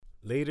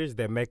Leaders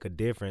that make a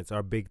difference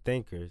are big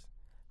thinkers.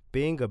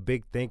 Being a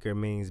big thinker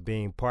means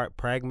being part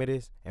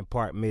pragmatist and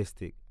part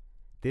mystic.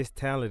 This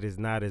talent is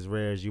not as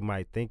rare as you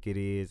might think it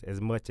is,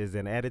 as much as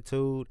an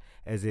attitude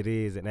as it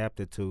is an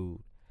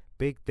aptitude.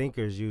 Big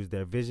thinkers use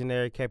their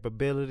visionary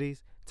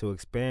capabilities to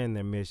expand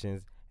their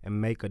missions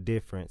and make a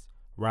difference,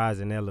 rise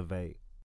and elevate.